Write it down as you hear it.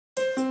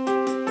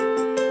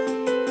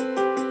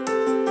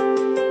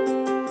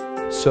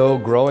So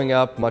growing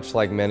up, much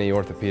like many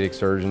orthopedic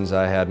surgeons,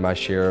 I had my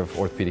share of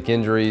orthopedic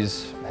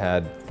injuries,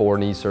 had 4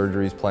 knee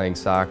surgeries playing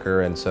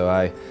soccer, and so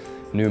I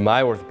knew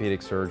my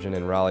orthopedic surgeon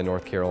in Raleigh,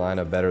 North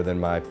Carolina better than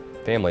my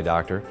family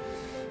doctor.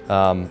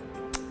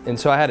 And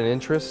so I had an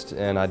interest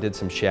and I did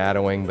some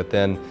shadowing, but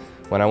then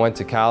when I went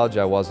to college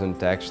I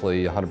wasn't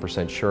actually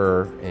 100%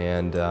 sure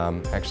and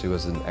actually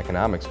was an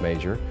economics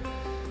major.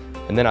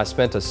 And then I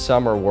spent a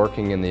summer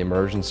working in the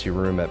emergency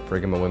room at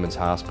Brigham and Women's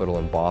Hospital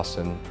in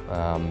Boston,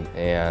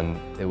 and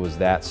it was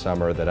that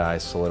summer that I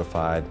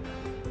solidified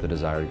the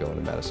desire to go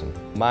into medicine.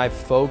 My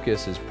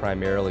focus is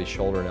primarily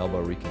shoulder and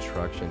elbow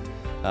reconstruction.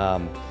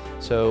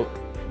 So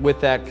with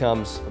that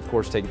comes, of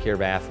course, taking care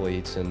of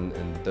athletes and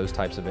those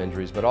types of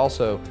injuries, but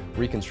also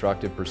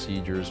reconstructive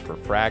procedures for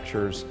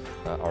fractures,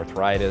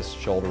 arthritis,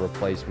 shoulder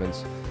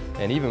replacements,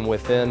 and even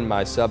within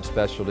my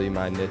subspecialty,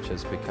 my niche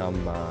has become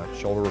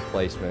shoulder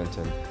replacement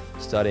and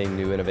studying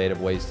new innovative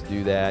ways to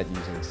do that,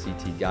 using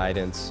CT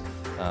guidance.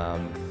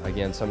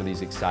 Again, some of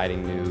these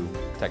exciting new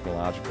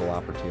technological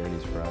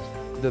opportunities for us.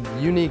 The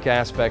unique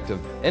aspect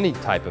of any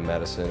type of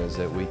medicine is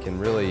that we can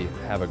really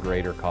have a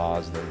greater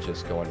cause than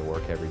just going to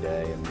work every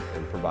day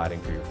and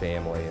providing for your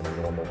family in a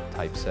normal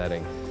type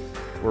setting.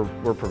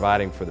 We're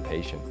providing for the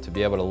patient. To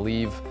be able to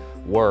leave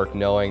work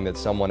knowing that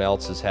someone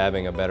else is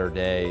having a better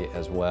day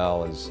as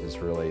well is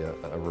really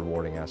a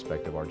rewarding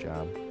aspect of our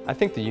job. I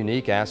think the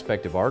unique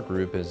aspect of our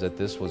group is that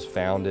this was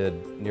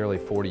founded nearly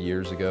 40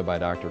 years ago by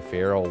Dr.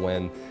 Farrell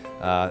when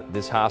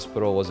this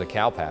hospital was a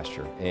cow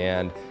pasture.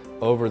 And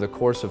over the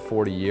course of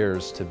 40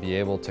 years to be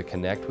able to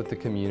connect with the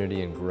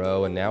community and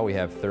grow, and now we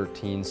have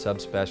 13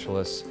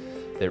 subspecialists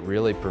that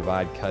really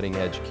provide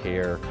cutting-edge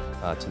care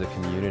to the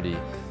community,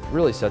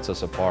 really sets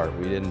us apart.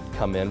 We didn't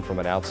come in from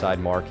an outside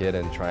market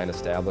and try and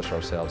establish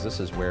ourselves. This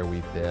is where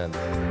we've been.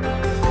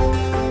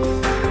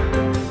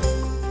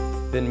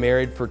 Been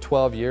married for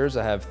 12 years.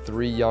 I have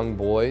 3 young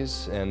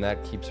boys, and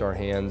that keeps our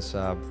hands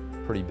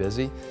pretty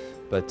busy.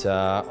 But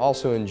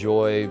also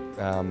enjoy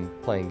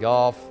playing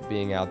golf,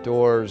 being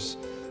outdoors.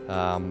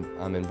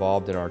 I'm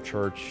involved in our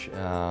church.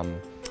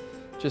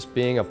 Just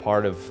being a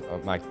part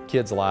of my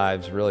kids'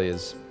 lives really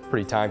is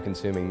pretty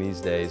time-consuming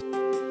these days.